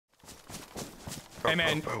Hey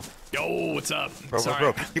man. Yo, what's up?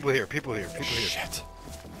 Bro, people here. Shit.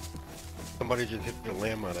 Somebody just hit the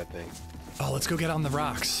landmine, I think. Oh, let's go get on the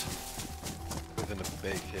rocks. It was in the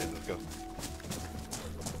base. Yeah, let's go.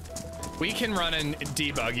 We can run and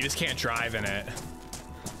debug, you just can't drive in it.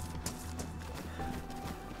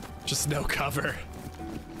 Just no cover.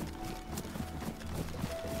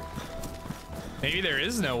 Maybe there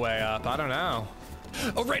is no way up, I don't know.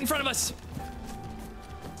 Oh, right in front of us!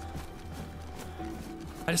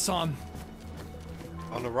 I just saw him.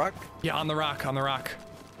 On the rock? Yeah, on the rock, on the rock.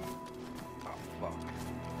 Oh, fuck.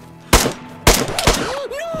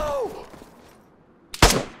 No!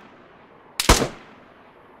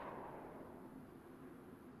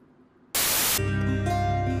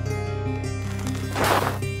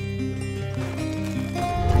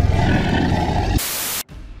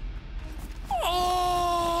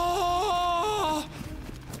 Oh!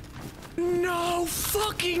 No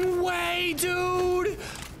fucking way, dude!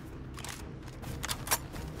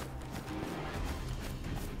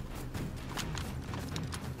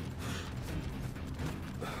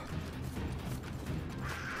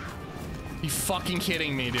 You fucking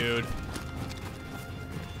kidding me, dude?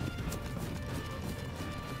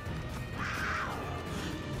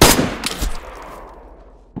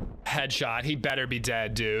 Headshot. He better be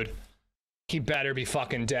dead, dude. He better be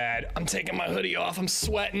fucking dead. I'm taking my hoodie off. I'm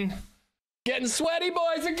sweating. Getting sweaty,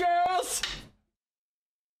 boys and girls.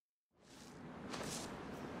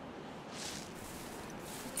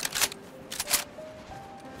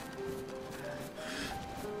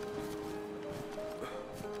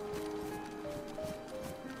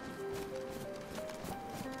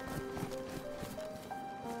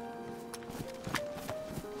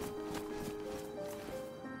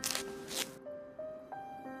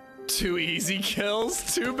 Two easy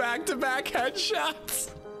kills, two back-to-back headshots.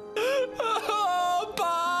 Oh,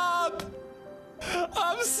 Bob!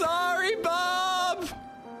 I'm sorry, Bob!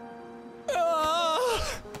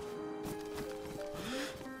 Oh.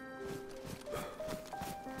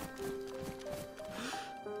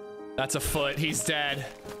 That's a foot, he's dead.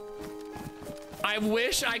 I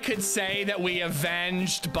wish I could say that we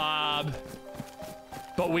avenged Bob,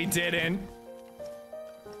 but we didn't.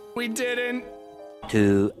 We didn't.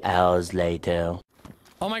 2 hours later.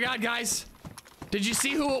 Oh my god, guys. Did you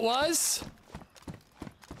see who it was?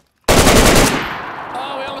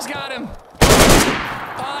 Oh, we almost got him.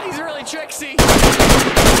 Oh, he's really tricksy.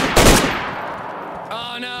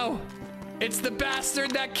 Oh no. It's the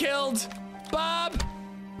bastard that killed Bob.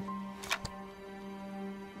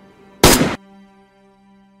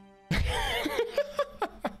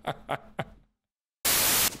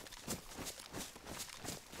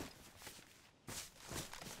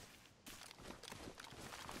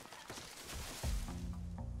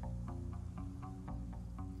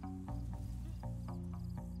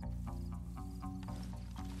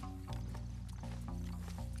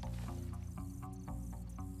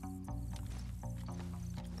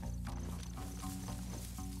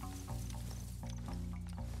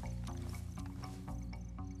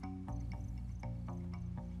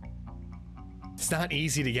 It's not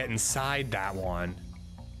easy to get inside that one.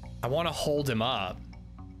 I want to hold him up.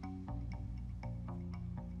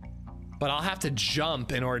 But I'll have to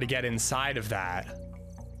jump in order to get inside of that.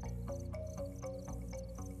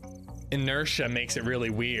 Inertia makes it really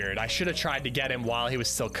weird. I should have tried to get him while he was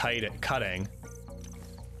still cutting.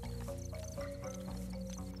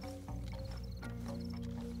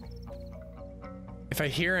 If I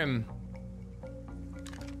hear him...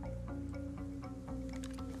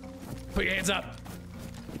 Put your hands up!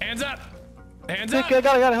 Hands up! Hands up! Okay, I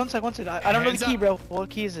got it. One sec. I don't know the key, up. bro. What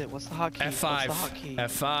key is it? What's the hotkey? F5. What's the hotkey?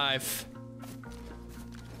 F5.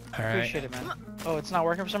 Alright. Appreciate it, man. Oh, it's not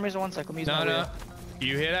working for some reason. One sec. Let me use my No.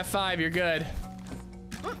 You hit F5, you're good.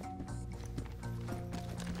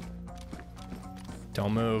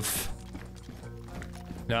 Don't move.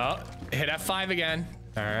 No. Hit F5 again.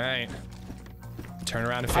 Alright. Turn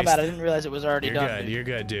around and face... My bad. I didn't realize it was already You're done. good. You're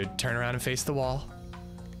good, dude. Turn around and face the wall.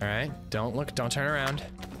 Alright. Don't look. Don't turn around.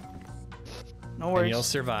 No worries. And you'll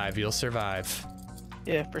survive. You'll survive.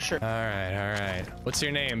 Yeah, for sure. Alright. What's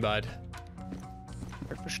your name, bud?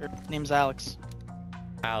 For sure. Name's Alex.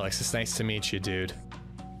 Alex, it's nice to meet you, dude.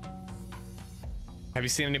 Have you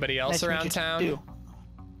seen anybody else Nice to meet around you town? too.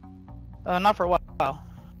 Not for a while.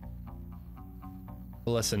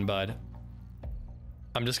 Listen, bud.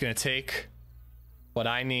 I'm just gonna take what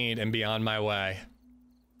I need and be on my way.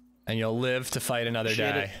 And you'll live to fight another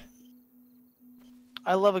Appreciate day. it.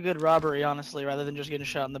 I love a good robbery, honestly, rather than just getting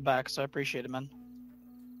shot in the back, so I appreciate it, man.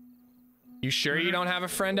 You sure you don't have a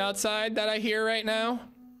friend outside that I hear right now?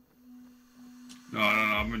 No,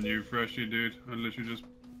 I'm a new freshie, dude. I literally just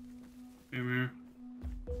came here.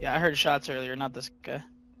 Yeah, I heard shots earlier, not this guy.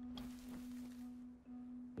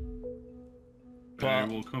 They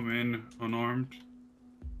will come in unarmed.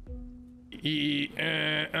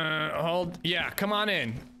 Hold. Yeah, come on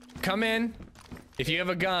in. Come in. If you have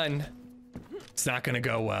a gun, it's not gonna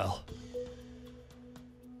go well.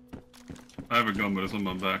 I have a gun, but it's on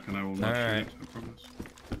my back, and I will not shoot it. I promise.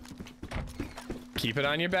 Keep it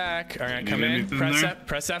on your back. All right, Need come in. anything Press there?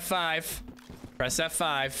 Press F5. Press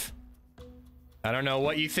F5. I don't know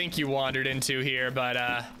what you think you wandered into here, but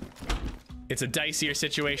it's a dicier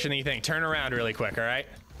situation than you think. Turn around really quick, all right?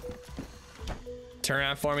 Turn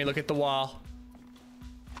around for me. Look at the wall.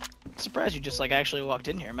 Surprised you just like actually walked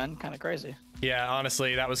in here, man. Kind of crazy. Yeah,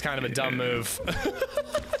 honestly, that was kind of a dumb move.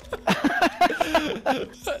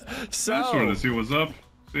 So, I just wanted to see what's up.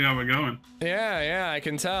 See how we're going. Yeah, I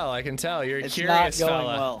can tell. I can tell. You're a It's curious not going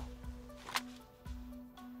fella. well.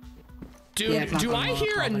 Dude, Yeah, it's not do going I well,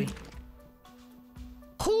 hear probably.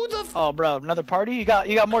 Who the f- Oh, bro, another party? You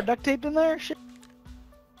got more duct tape in there? Shit.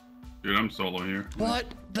 Dude, I'm solo here. What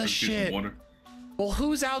the Just get some shit? water. Well,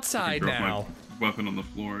 who's You outside can drop now? my weapon on the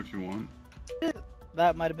floor if you want.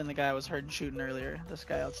 That might have been the guy I was heard shooting earlier. This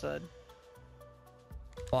guy outside.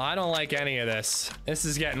 Well, I don't like any of this. This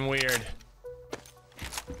is getting weird.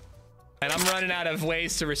 And I'm running out of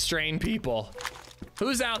ways to restrain people.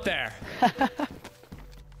 Who's out there?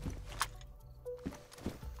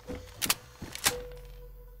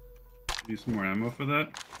 Need some more ammo for that?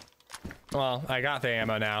 Well, I got the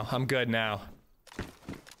ammo now. I'm good now.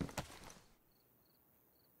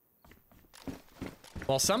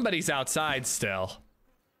 Well, somebody's outside still.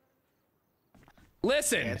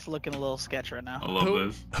 Listen. Yeah, it's looking a little sketch right now. I love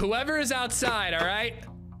this. Whoever is outside, all right?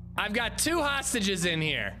 I've got 2 hostages in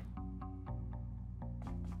here.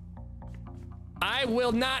 I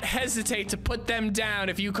will not hesitate to put them down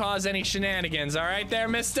if you cause any shenanigans, all right there,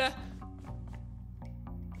 mister?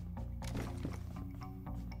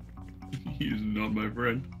 He's not my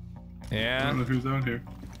friend. I Yeah? don't know who's out here.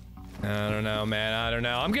 I don't know, man. I don't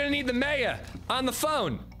know. I'm gonna need the mayor on the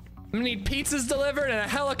phone. I'm gonna need pizzas delivered and a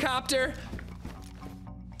helicopter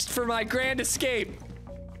for my grand escape.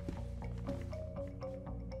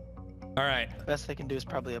 All right. Best they can do is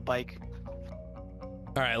probably a bike.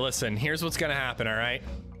 All right, listen, here's what's gonna happen, all right?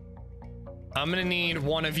 I'm gonna need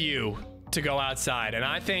one of you to go outside, and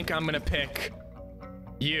I think I'm gonna pick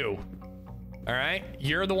you. All right?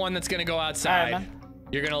 You're the one that's gonna go outside. All right, man.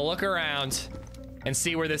 You're gonna look around and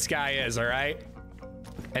see where this guy is, all right?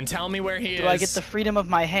 And tell me where he is. Do I get the freedom of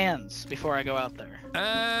my hands before I go out there?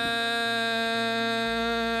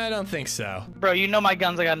 I don't think so. Bro, you know my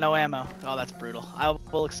guns, I got no ammo. Oh, that's brutal. I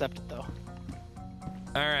will accept it, though.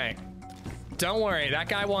 All right. Don't worry, that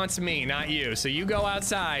guy wants me, not you. So you go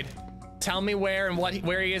outside, tell me where and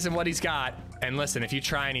where he is and what he's got. And listen, if you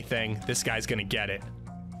try anything, this guy's gonna get it.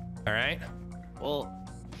 All right? Well,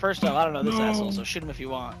 first off, I don't know this asshole, so shoot him if you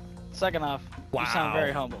want. Second off, you sound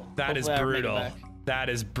very humble. That is Hopefully I make it brutal. back. That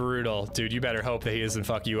is brutal. Dude, you better hope that he doesn't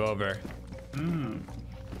fuck you over.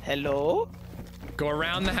 Hello? Go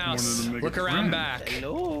around the house. Wanted to make Look a around friend. back.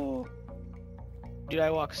 Hello? Dude,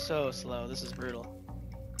 I walk so slow. This is brutal.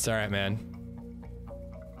 It's all right, man.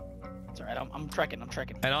 It's alright, I'm trekking, I'm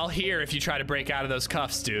trekking. And I'll hear if you try to break out of those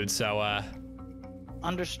cuffs, dude. So,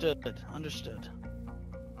 Understood, understood.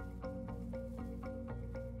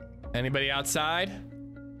 anybody outside?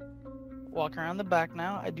 Walk around the back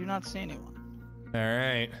now. I do not see anyone. All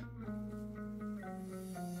right.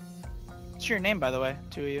 What's your name, by the way?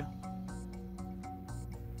 2 of you.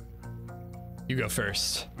 You go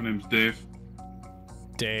first. My name's Dave.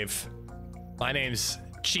 Dave. My name's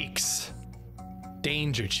Cheeks.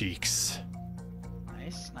 Danger Cheeks.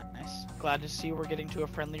 Nice, nice. Glad to see we're getting to a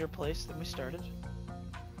friendlier place than we started.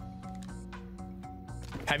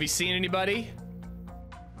 Have you seen anybody?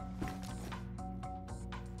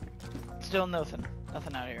 Still nothing.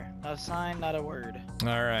 Nothing out here. Not a sign, not a word.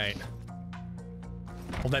 All right.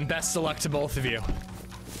 Well, then best of luck to both of you.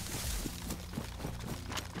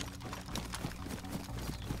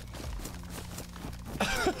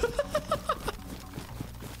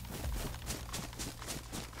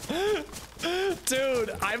 Dude,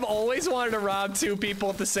 I've always wanted to rob 2 people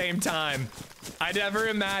at the same time. I never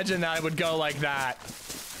imagined that it would go like that.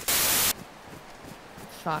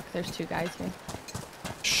 Fuck, there's 2 guys here.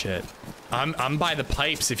 Shit. I'm by the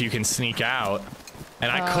pipes if you can sneak out.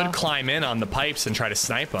 And I could climb in on the pipes and try to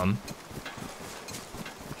snipe them.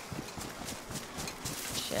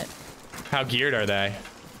 Shit. How geared are they?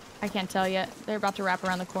 I can't tell yet. They're about to wrap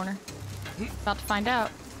around the corner. About to find out.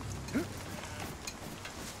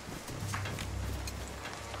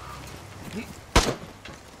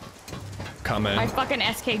 coming. My fucking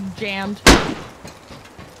SK jammed.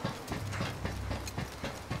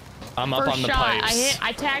 I'm up First on the shot. pipes.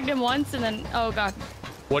 I tagged him once and then, oh god.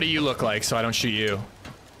 What do you look like so I don't shoot you?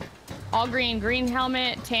 All green. Green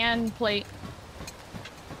helmet, tan plate.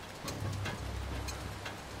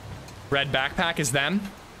 Red backpack is them?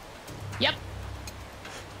 Yep.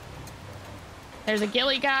 There's a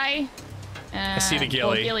ghillie guy. I see the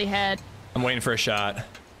ghillie. Ghillie head. I'm waiting for a shot.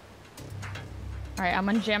 Alright, I'm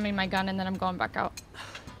unjamming my gun and then I'm going back out.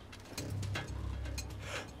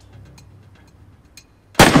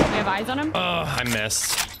 We have eyes on him? Oh, I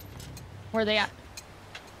missed. Where are they at?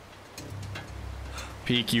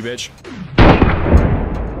 Peek, you bitch.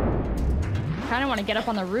 Kinda wanna get up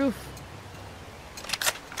on the roof.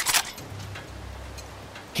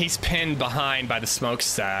 He's pinned behind by the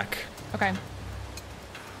smokestack. Okay.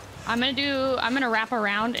 I'm gonna wrap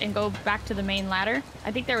around and go back to the main ladder.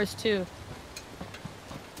 I think there was 2.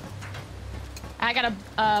 I got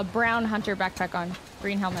a brown hunter backpack on.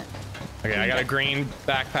 Green helmet. Okay, I got a green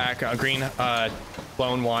backpack, a green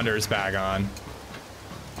Lone Wanderer's bag on.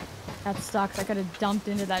 That sucks. I could have dumped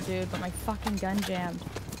into that dude, but my fucking gun jammed.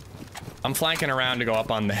 I'm flanking around to go up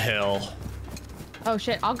on the hill. Oh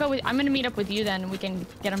shit, I'm gonna meet up with you then. We can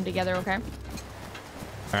get them together, okay?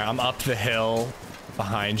 Alright, I'm up the hill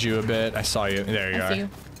behind you a bit. I saw you. There you I are. see you.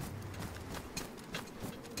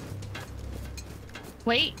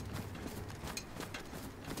 Wait.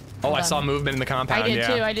 Oh, Hold I on. saw movement in the compound. I did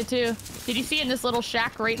yeah. too, I did too. Did you see it in this little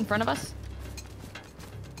shack right in front of us?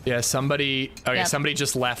 Yeah, somebody. Okay, Yep. somebody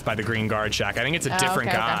just left by the green guard shack. I think it's a Oh, different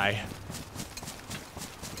okay, guy.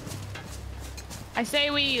 I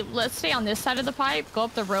say let's stay on this side of the pipe, go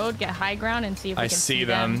up the road, get high ground, and see if we I can see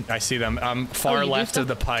them. I see them. Far you do left of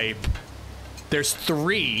stuff? the pipe. There's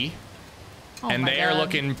 3, Oh and my they are God.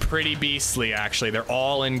 looking pretty beastly. Actually, they're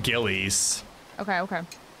all in ghillies. Okay, okay.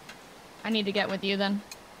 I need to get with you then.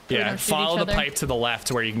 So we Yeah, don't shoot follow each the other. pipe to the left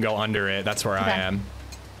to where you can go under it. That's where I Okay. am.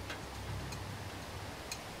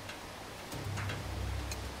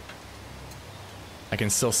 I can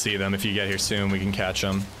still see them. If you get here soon, we can catch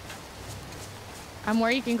them. I'm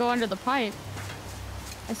where you can go under the pipe.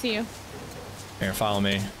 I see you. Here, follow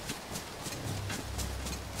me.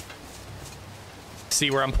 See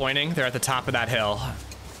where I'm pointing? They're at the top of that hill.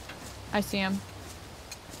 I see him.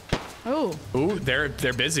 Oh. Ooh, they're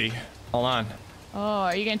busy. Hold on. Oh,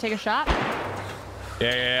 are you gonna take a shot?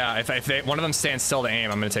 Yeah. If one of them stands still to aim,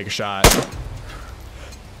 I'm gonna take a shot.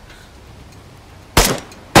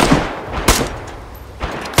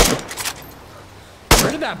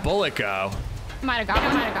 Where did that bullet go? Might have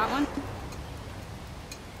got one.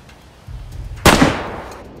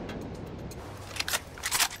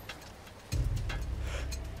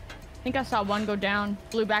 I think I saw one go down.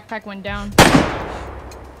 Blue backpack went down.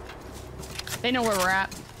 They know where we're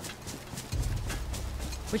at.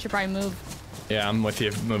 We should probably move. Yeah, I'm with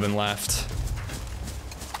you, moving left.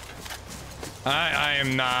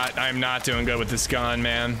 I'm not doing good with this gun,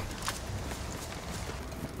 man.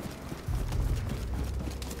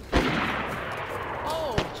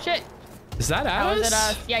 Oh, shit. Is that That us? was it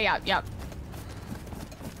us. Yeah.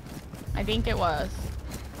 I think it was.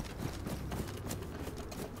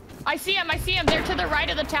 I see him. They're to the right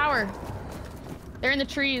of the tower. They're in the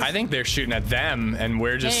trees. I think they're shooting at them, and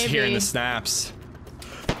we're just Maybe. hearing the snaps.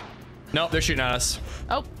 Nope, they're shooting at us.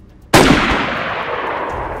 Oh.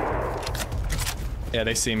 Yeah,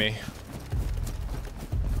 they see me.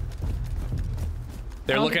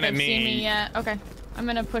 They're I don't looking think at they've seen me. me yet. Okay. I'm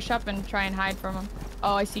gonna push up and try and hide from them.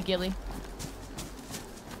 Oh, I see Gilly.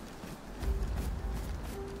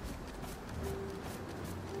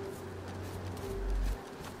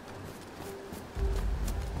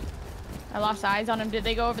 I lost eyes on him. Did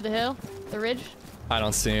they go over the hill? The ridge? I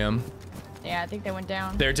don't see them. Yeah, I think they went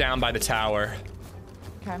down. They're down by the tower.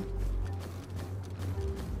 Okay.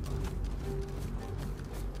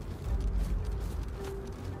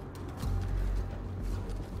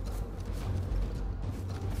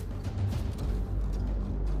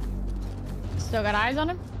 Still got eyes on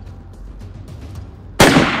him?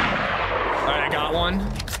 Alright, I got one.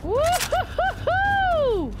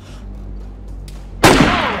 Woo-hoo-hoo-hoo!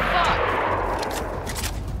 Oh, fuck.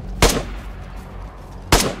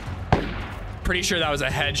 Pretty sure that was a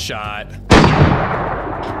headshot.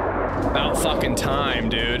 About fucking time,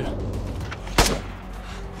 dude.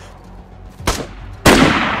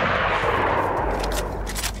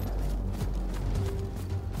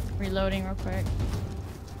 Reloading real quick.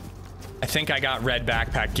 I think I got red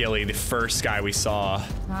backpack Gilly, the first guy we saw.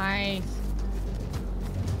 Nice.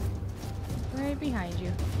 Right behind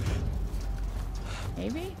you.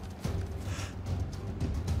 Maybe?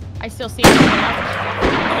 I still see him on the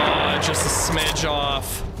left. just a smidge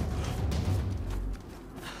off.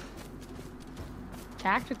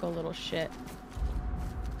 Tactical little shit.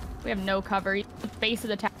 We have no cover. The base of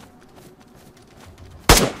the tower.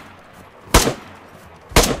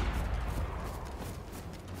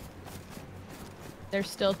 There's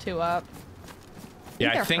still 2 up.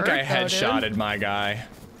 Yeah, I think I headshotted my guy.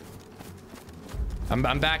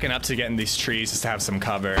 I'm backing up to get in these trees just to have some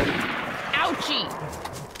cover. Ouchie!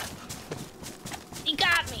 He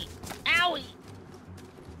got me! Owie!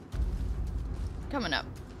 Coming up.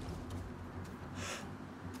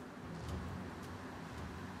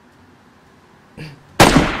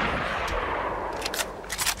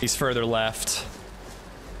 He's further left.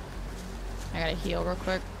 I gotta heal real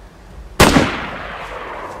quick.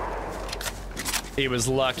 He was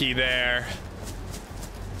lucky there.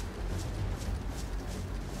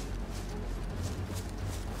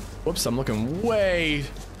 Whoops, I'm looking way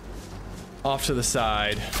off to the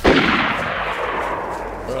side.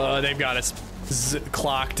 They've got us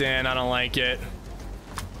clocked in. I don't like it.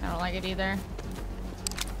 I don't like it either.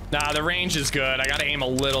 Nah, the range is good. I gotta aim a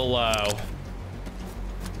little low.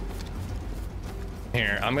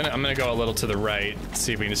 Here, I'm gonna go a little to the right.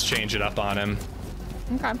 See if we can just change it up on him.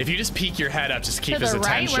 Okay. If you just peek your head up, just keep his attention. To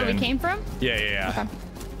the right, where we came from? Yeah.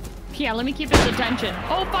 Okay. Yeah, let me keep his attention.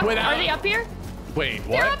 Oh fuck! Are they up here? Wait, what?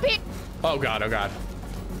 They're up here. Oh god, oh god.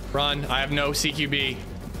 Run! I have no CQB.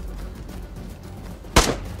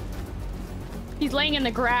 He's laying in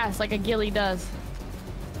the grass like a ghillie does.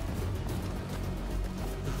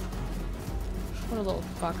 What a little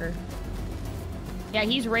fucker. Yeah,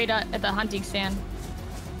 he's right at the hunting stand.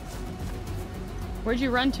 Where'd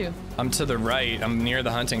you run to? I'm to the right. I'm near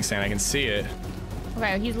the hunting stand. I can see it.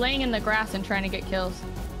 Okay, he's laying in the grass and trying to get kills.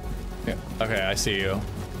 Yeah. Okay, I see you.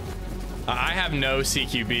 I have no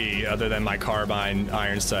CQB other than my carbine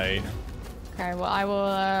iron sight. Okay, well, I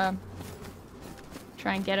will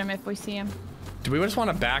try and get him if we see him. Do we just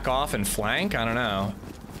want to back off and flank? I don't know.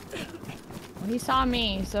 Well, he saw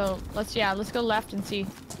me, so let's go left and see.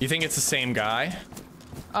 You think it's the same guy?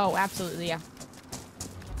 Oh, absolutely, yeah.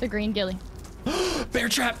 It's a green ghillie. Bear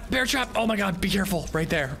trap! Bear trap! Oh my god, be careful. Right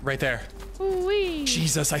there, right there. Ooh-wee.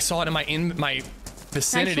 Jesus, I saw it in my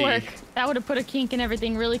vicinity. Nice work. That would have put a kink in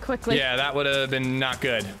everything really quickly. Yeah, that would have been not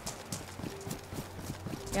good.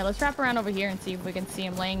 Yeah, let's wrap around over here and see if we can see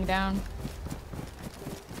him laying down.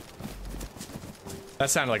 That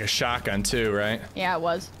sounded like a shotgun too, right? Yeah, it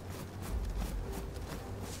was.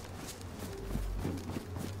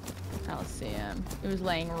 Now let's see him. He was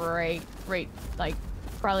laying right, like,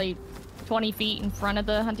 probably 20 feet in front of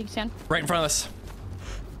the hunting stand. Right in front of us.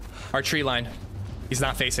 Our tree line. He's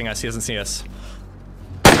not facing us. He doesn't see us.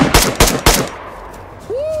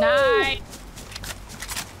 Nice.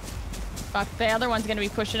 Fuck, the other one's gonna be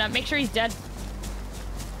pushing up. Make sure he's dead.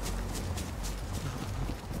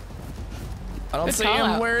 I don't Good see call him.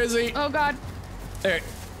 out. Where is he? Oh god. There.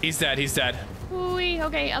 He's dead. He's dead. Ooh-wee.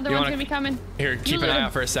 Okay, other one's gonna be coming. Here, keep an eye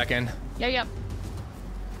out for a second. Yep.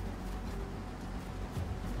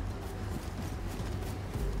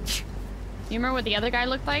 You remember what the other guy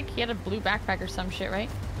looked like? He had a blue backpack or some shit, right?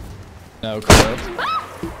 No clue. Ah!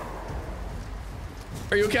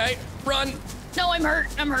 Are you okay? Run! No, I'm hurt.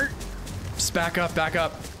 I'm hurt. Just back up, back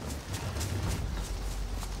up.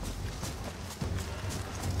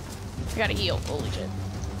 I gotta heal. Holy shit.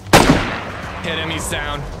 Hit him, he's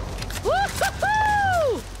down.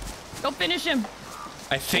 Woo-hoo-hoo! Go finish him.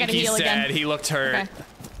 I think he's dead. Again. He looked hurt. Okay.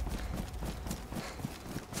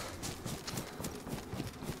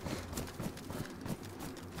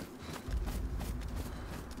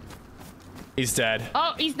 He's dead.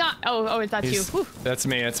 Oh, he's not. Oh, it's that you. Whew. That's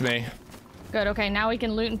me, that's me. Good, okay, now we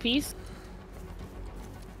can loot in peace.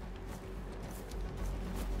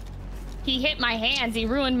 He hit my hands. He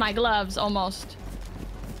ruined my gloves, almost.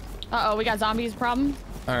 Uh-oh, we got zombies problem.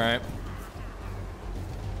 All right.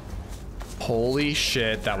 Holy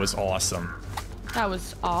shit, that was awesome. That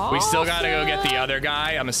was awesome. We still gotta go get the other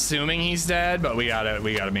guy. I'm assuming he's dead, but we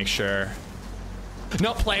gotta make sure.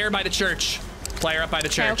 No, player by the church. Player up by the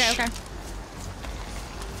church. Okay.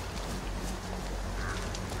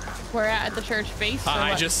 We're at the church base.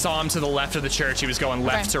 I just saw him to the left of the church. He was going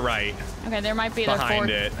left to right. Okay, there might be behind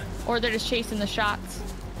it. Or they're just chasing the shots.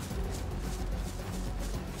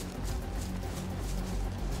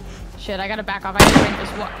 Shit, I gotta back off. I gotta break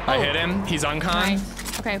this one. I hit him. He's uncon.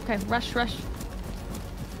 Nice. Okay. Rush.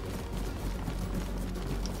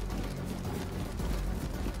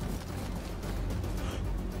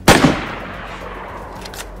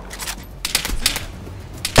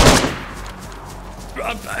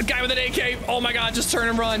 A guy with an AK. Oh my god, just turn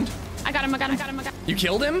and run. I got him. You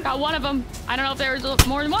killed him? Got one of them. I don't know if there's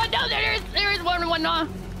more than one. No, there is. Huh?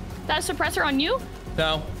 That a suppressor on you?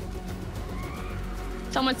 No.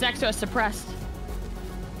 Someone's next to us suppressed.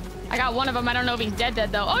 I got one of them. I don't know if he's dead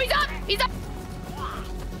though. Oh, he's up! He's up!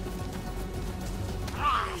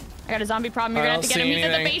 I got a zombie problem. You're gonna have to get him. He's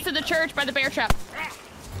at the base of the church by the bear trap.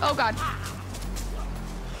 Oh god.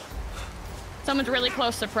 Someone's really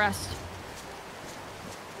close suppressed.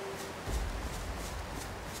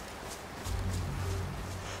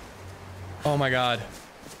 Oh my god.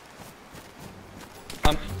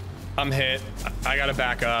 I'm hit. I gotta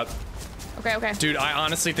back up. Okay, okay. Dude, I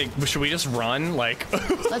honestly think, should we just run? Like,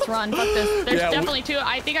 let's run. Fuck this. There's definitely two.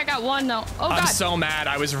 I think I got one though. Oh god. I'm so mad.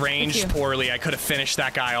 I was ranged poorly. I could have finished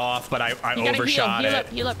that guy off, but I overshot it.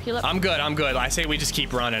 Heal up. I'm good. I say we just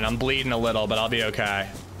keep running. I'm bleeding a little, but I'll be okay.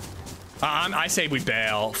 I say we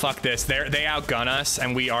bail. Fuck this. They outgun us,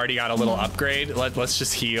 and we already got a little upgrade. Let's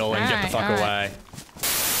just heal and get the fuck away.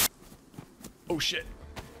 Oh shit.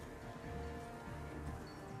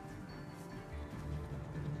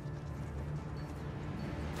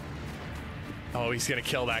 Oh, he's gonna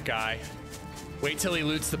kill that guy. Wait till he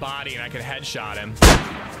loots the body and I can headshot him.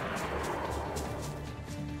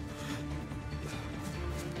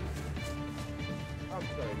 I'm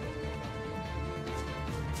sorry.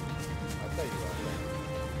 I'll tell you what.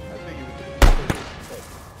 I think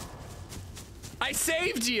I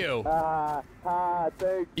saved you!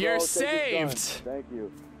 Thanks, You're bro. saved! Thank you.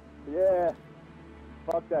 Yeah.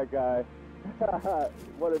 Fuck that guy.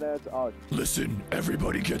 What an ass. Oh. Listen,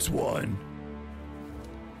 everybody gets one.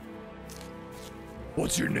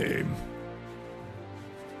 What's your name?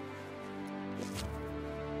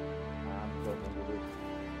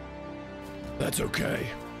 That's okay.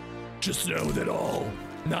 Just know that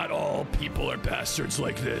not all people are bastards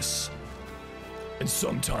like this. And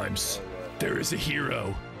sometimes there is a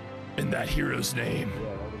hero, and that hero's name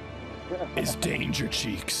is Danger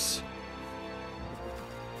Cheeks.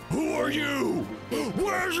 Who are you?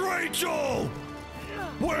 Where's Rachel?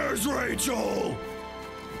 Where's Rachel?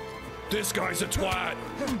 This guy's a twat.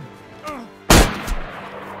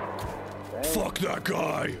 Fuck that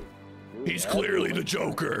guy. He's clearly the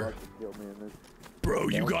Joker. Bro,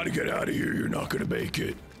 you gotta get out of here. You're not gonna make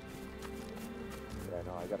it.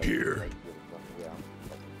 Here.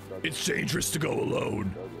 It's dangerous to go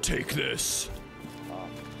alone. Take this.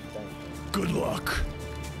 Good luck.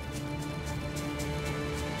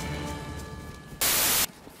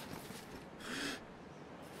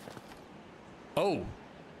 Oh.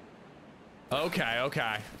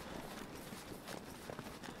 Okay.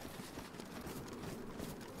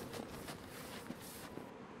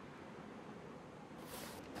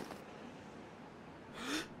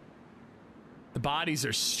 The bodies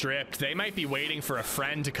are stripped. They might be waiting for a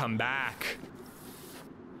friend to come back.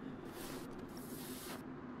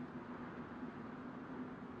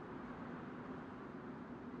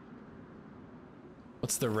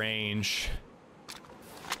 What's the range?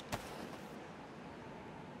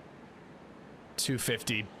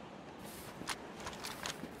 250.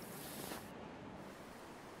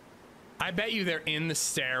 I bet you they're in the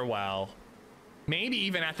stairwell. Maybe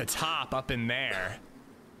even at the top up in there.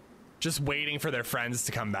 Just waiting for their friends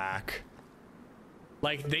to come back.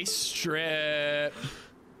 Like, they strip.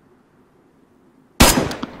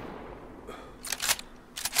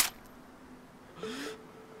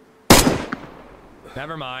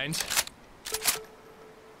 Never mind.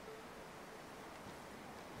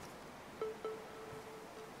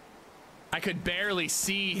 I could barely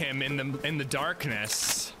see him in the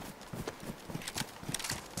darkness.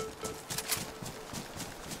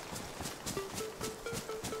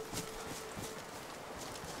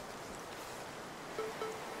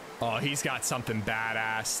 Oh, he's got something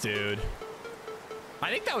badass, dude. I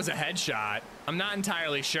think that was a headshot. I'm not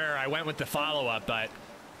entirely sure. I went with the follow-up, but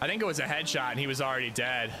I think it was a headshot and he was already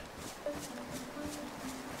dead.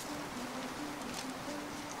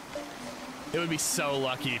 It would be so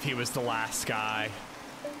lucky if he was the last guy.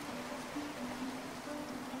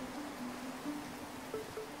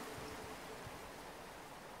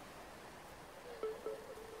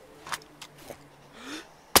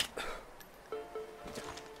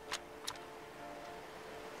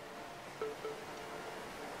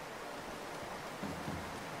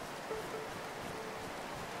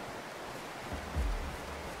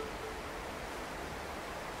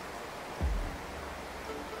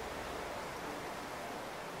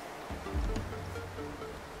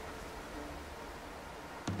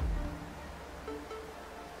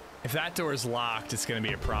 If that door is locked, it's going to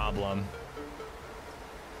be a problem.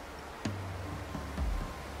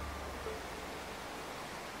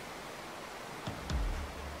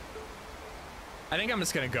 I think I'm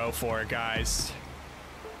just going to go for it, guys.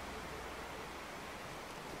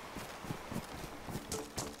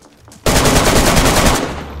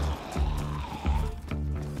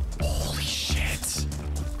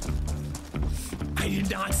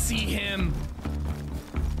 him.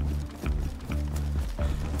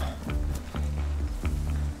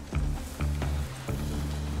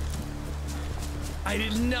 I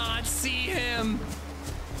did not see him.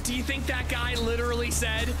 Do you think that guy literally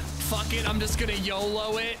said, fuck it, I'm just gonna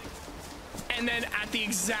YOLO it? And then at the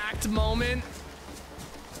exact moment,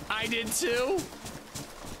 I did too?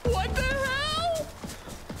 What the hell?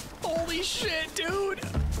 Holy shit, dude.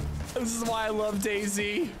 This is why I love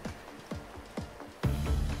DayZ.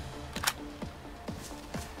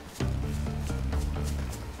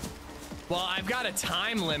 Well, I've got a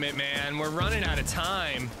time limit, man. We're running out of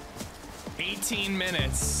time. 18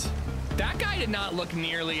 minutes. That guy did not look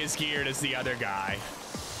nearly as geared as the other guy.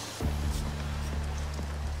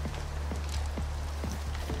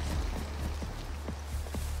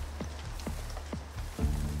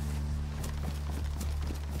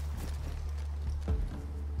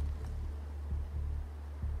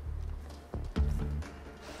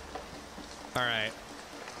 All right.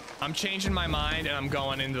 I'm changing my mind and I'm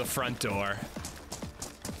going into the front door.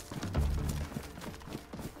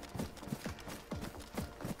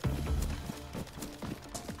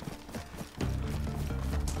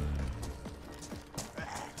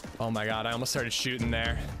 Oh my God, I almost started shooting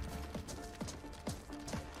there.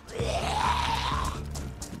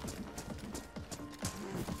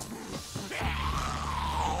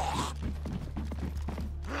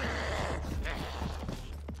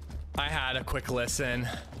 I had a quick listen.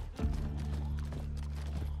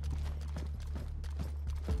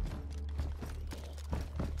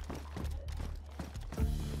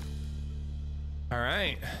 All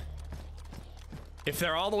right. If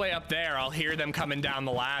they're all the way up there, I'll hear them coming down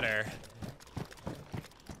the ladder.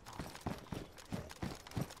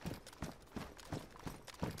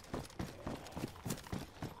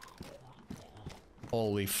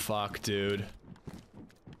 Holy fuck, dude.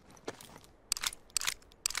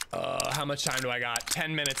 How much time do I got?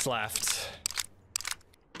 10 minutes left.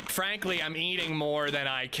 Frankly, I'm eating more than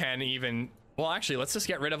I can even... Well, actually, let's just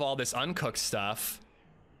get rid of all this uncooked stuff.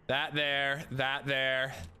 That there, that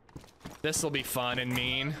there. This will be fun and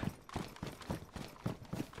mean.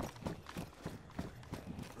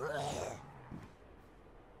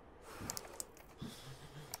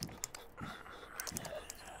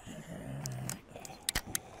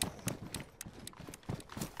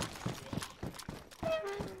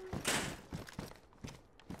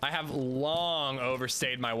 I have long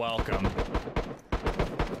overstayed my welcome.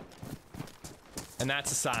 And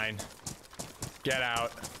that's a sign. Get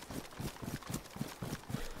out.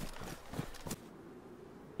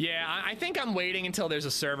 Yeah, I think I'm waiting until there's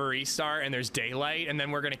a server restart and there's daylight, and then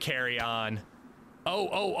we're gonna carry on.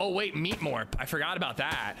 Oh, wait, meat morp. I forgot about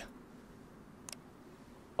that.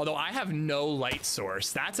 Although I have no light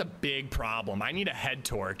source. That's a big problem. I need a head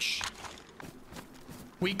torch.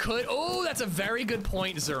 We could, oh, that's a very good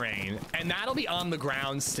point, Zerain. And that'll be on the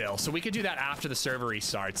ground still. So we could do that after the server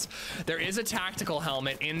restarts. There is a tactical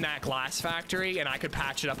helmet in that glass factory, and I could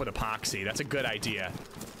patch it up with epoxy. That's a good idea.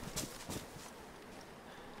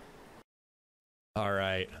 All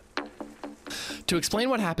right. To explain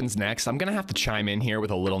what happens next, I'm gonna have to chime in here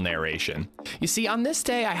with a little narration. You see, on this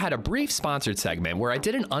day, I had a brief sponsored segment where I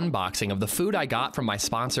did an unboxing of the food I got from my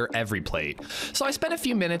sponsor, EveryPlate. So I spent a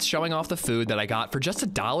few minutes showing off the food that I got for just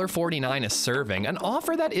 $1.49 a serving, an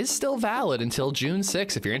offer that is still valid until June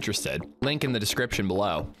 6 if you're interested. Link in the description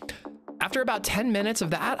below. After about 10 minutes of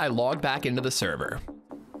that, I logged back into the server.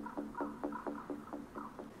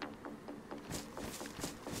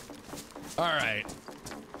 All right.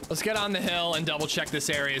 Let's get on the hill and double check this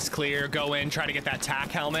area is clear. Go in, try to get that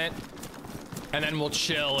tac helmet. And then we'll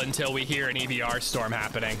chill until we hear an EVR storm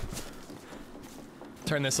happening.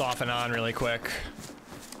 Turn this off and on really quick.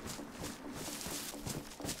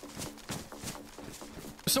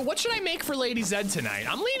 So what should I make for Lady Zed tonight?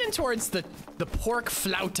 I'm leaning towards the pork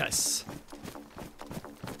flautas.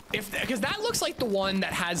 Because that looks like the one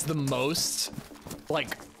that has the most,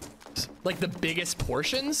 like the biggest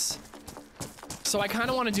portions. So I kind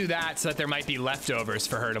of want to do that so that there might be leftovers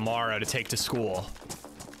for her tomorrow to take to school.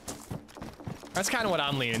 That's kind of what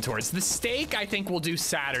I'm leaning towards. The steak, I think we'll do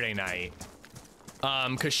Saturday night.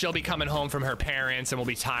 Because she'll be coming home from her parents and we'll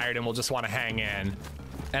be tired and we'll just want to hang in.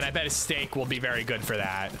 And I bet a steak will be very good for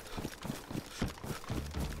that.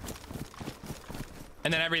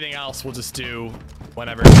 And then everything else we'll just do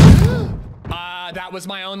whenever. That was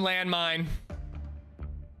my own landmine.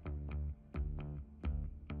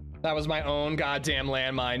 That was my own goddamn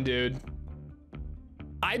landmine, dude.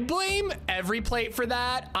 I blame EveryPlate for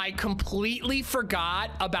that. I completely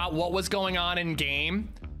forgot about what was going on in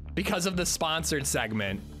game because of the sponsored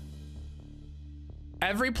segment.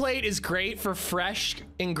 Every plate is great for fresh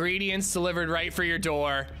ingredients delivered right for your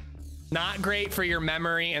door. Not great for your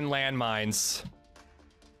memory and landmines.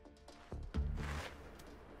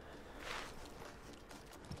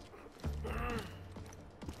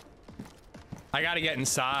 I gotta get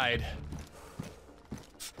inside.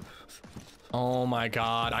 Oh my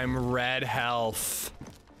god, I'm red health.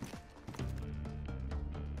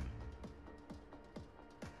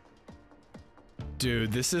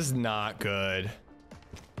 Dude, this is not good.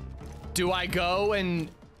 Do I go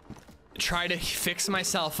and try to fix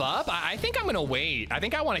myself up? I think I'm gonna wait. I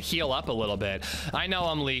think I want to heal up a little bit. I know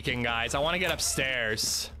I'm leaking, guys. I want to get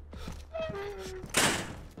upstairs.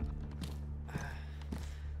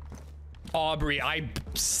 Aubrey, I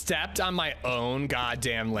stepped on my own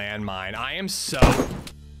goddamn landmine. I am so...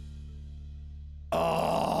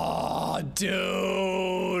 Oh,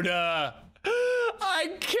 dude. I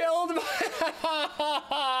killed my...